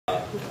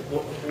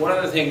one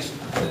of the things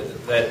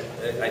that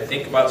I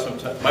think about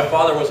sometimes, my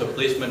father was a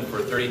policeman for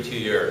 32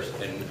 years,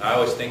 and I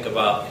always think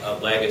about a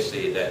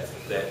legacy that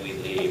we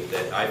leave,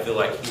 that I feel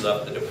like he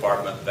left the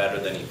department better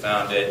than he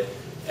found it,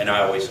 and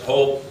I always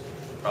hope,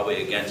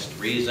 probably against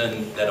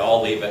reason, that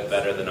I'll leave it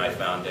better than I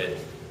found it.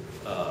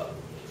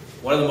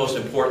 One of the most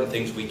important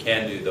things we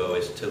can do, though,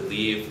 is to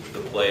leave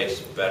the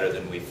place better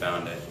than we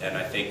found it, and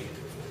I think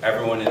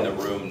everyone in the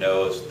room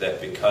knows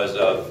that because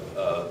of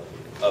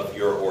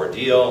your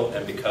ordeal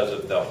and because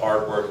of the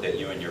hard work that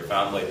you and your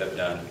family have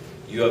done,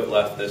 you have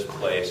left this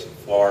place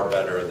far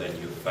better than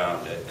you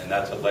found it. And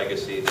that's a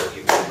legacy that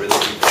you can really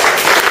be proud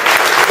of.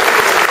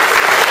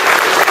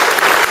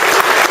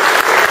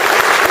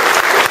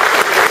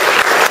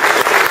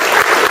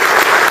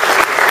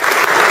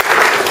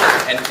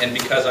 And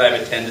because I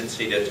have a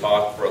tendency to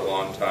talk for a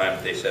long time,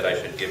 they said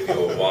I should give you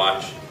a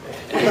watch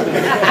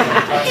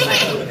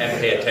and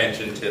pay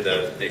attention to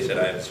they said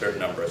I have a certain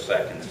number of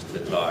seconds to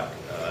talk.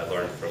 I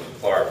learned from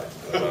Clark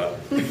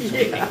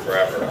speaking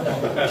forever.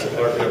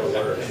 Clark never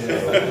learns.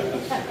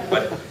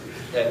 But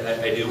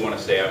I do want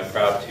to say I'm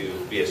proud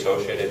to be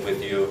associated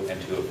with you and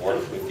to have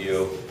worked with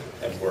you,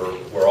 and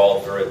we're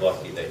all very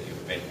lucky that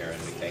you've been here, and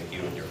we thank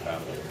you and your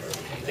family.